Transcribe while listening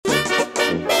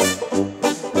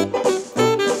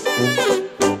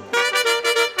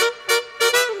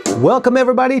Welcome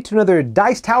everybody to another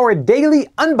Dice Tower Daily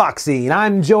Unboxing.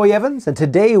 I'm Joey Evans, and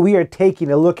today we are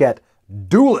taking a look at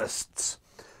Duelists.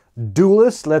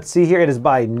 Duelists, let's see here, it is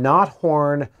by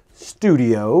Knothorn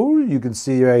Studio. You can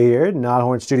see right here,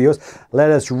 Knothorn Studios. Let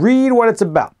us read what it's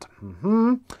about.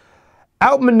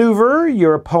 Outmaneuver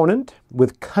your opponent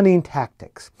with cunning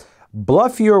tactics.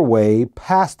 Bluff your way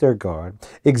past their guard,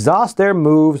 exhaust their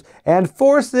moves, and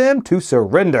force them to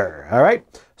surrender. All right,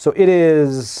 so it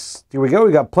is, here we go,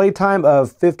 we got playtime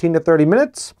of 15 to 30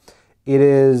 minutes. It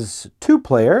is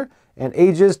 2-player and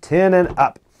ages 10 and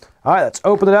up. All right, let's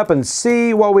open it up and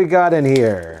see what we got in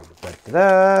here.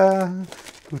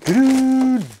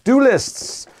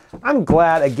 Duelists. I'm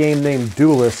glad a game named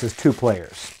Duelists is 2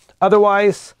 players.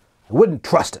 Otherwise, I wouldn't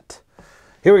trust it.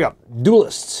 Here we go,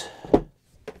 Duelists.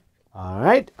 All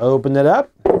right, open it up.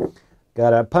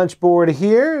 Got our punch board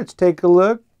here. Let's take a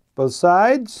look. Both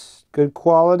sides, good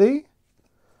quality.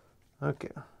 Okay,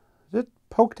 is it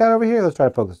poked out over here? Let's try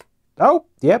to poke this. Oh,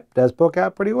 yep, does poke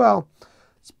out pretty well.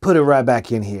 Let's put it right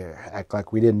back in here. Act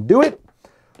like we didn't do it.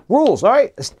 Rules, all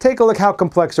right, let's take a look how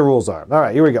complex the rules are. All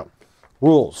right, here we go.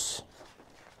 Rules.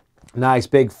 Nice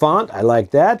big font, I like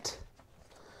that.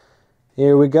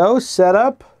 Here we go,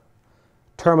 setup,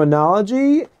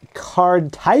 terminology,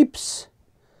 card types,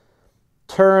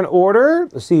 turn order.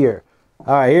 Let's see here.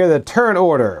 All right, here the turn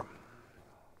order.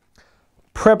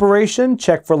 Preparation,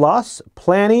 check for loss,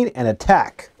 planning, and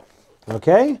attack.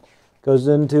 Okay, goes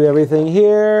into everything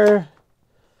here.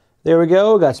 There we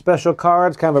go, got special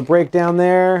cards, kind of a breakdown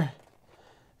there.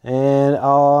 And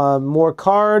more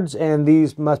cards, and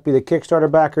these must be the Kickstarter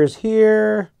backers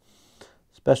here.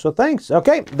 Special thanks.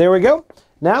 Okay, there we go.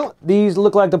 Now, these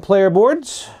look like the player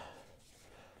boards.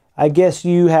 I guess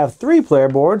you have 3 player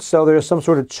boards, so there's some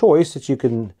sort of choice that you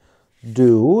can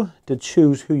do to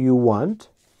choose who you want.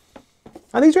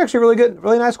 And these are actually really good,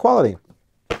 really nice quality.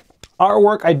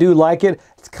 Artwork, I do like it.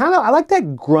 It's kind of, I like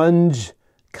that grunge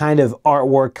kind of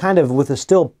artwork, kind of with a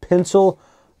still pencil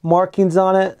markings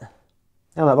on it. I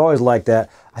don't know, I've always liked that.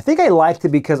 I think I liked it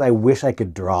because I wish I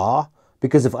could draw.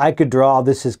 Because if I could draw,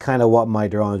 this is kind of what my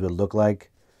drawings would look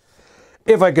like.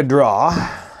 If I could draw,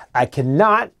 I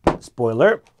cannot.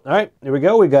 Spoiler. All right, here we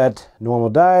go. We got normal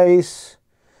dice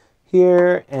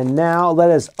here. And now let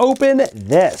us open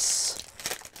this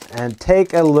and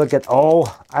take a look at,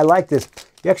 oh, I like this.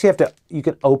 You actually have to, you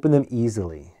can open them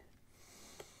easily.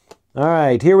 All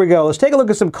right, here we go. Let's take a look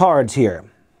at some cards here.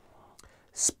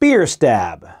 Spear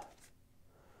stab,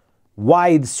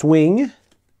 wide swing,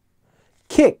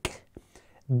 kick,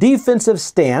 defensive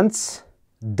stance,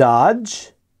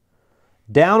 dodge,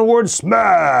 downward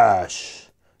smash,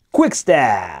 quick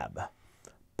stab,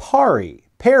 parry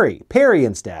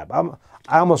and stab.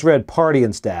 I almost read party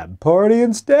and stab. Party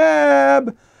and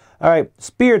stab. All right,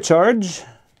 spear charge,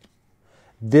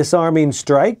 disarming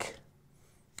strike,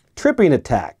 tripping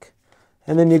attack,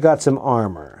 and then you got some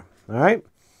armor. All right,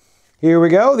 here we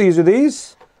go. These are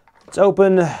these. Let's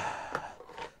open.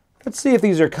 Let's see if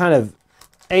these are kind of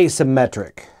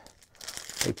asymmetric.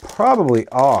 They probably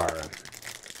are.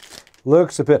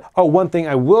 Looks a bit, oh, one thing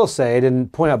I will say, I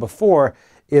didn't point out before,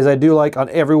 is I do like on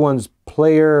everyone's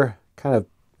player kind of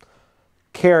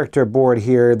character board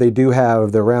here, they do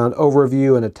have the round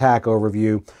overview and attack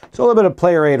overview. So a little bit of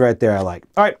player aid right there I like.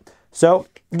 All right, so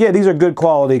yeah, these are good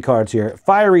quality cards here.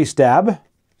 Fiery stab,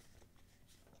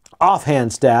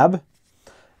 offhand stab,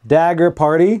 dagger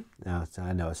party, no,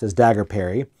 I know it says dagger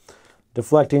parry,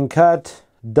 deflecting cut,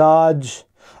 dodge.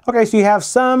 Okay, so you have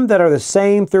some that are the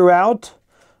same throughout,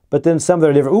 but then some that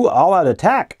are different. Ooh, all-out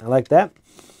attack. I like that.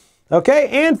 Okay,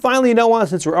 and finally, you know what?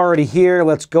 Since we're already here,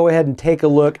 let's go ahead and take a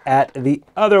look at the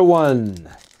other one.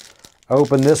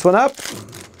 Open this one up.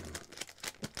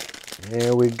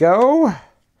 There we go.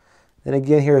 Then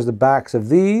again, here's the backs of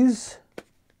these.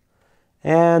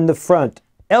 And the front.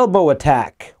 Elbow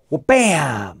attack.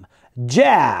 Wha-bam!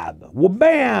 Jab.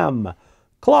 Wha-bam!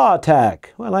 Claw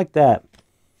attack. Oh, I like that.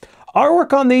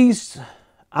 Artwork on these,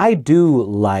 I do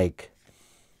like.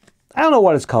 I don't know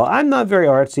what it's called. I'm not very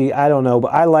artsy. I don't know,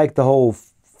 but I like the whole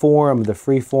form, the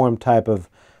free form type of,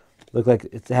 look like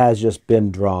it has just been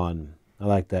drawn. I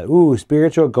like that. Ooh,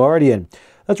 Spiritual Guardian.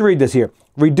 Let's read this here.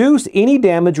 Reduce any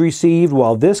damage received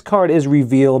while this card is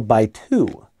revealed by 2.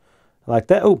 I like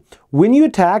that. Oh, when you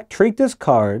attack, treat this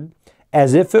card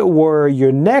as if it were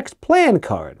your next plan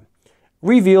card.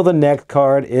 Reveal the next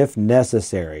card if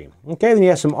necessary. Okay, then you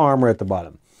have some armor at the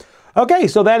bottom. Okay,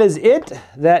 so that is it.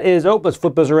 That is, oh, let's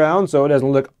flip this around so it doesn't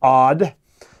look odd.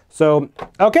 So,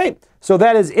 okay, so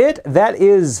that is it. That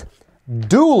is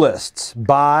Duelists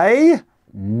by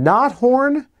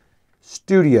Knothorn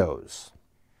Studios.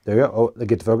 There you go. Oh, they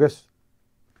get to focus.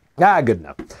 Ah, good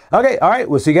enough. Okay, all right.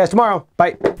 We'll see you guys tomorrow.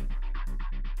 Bye.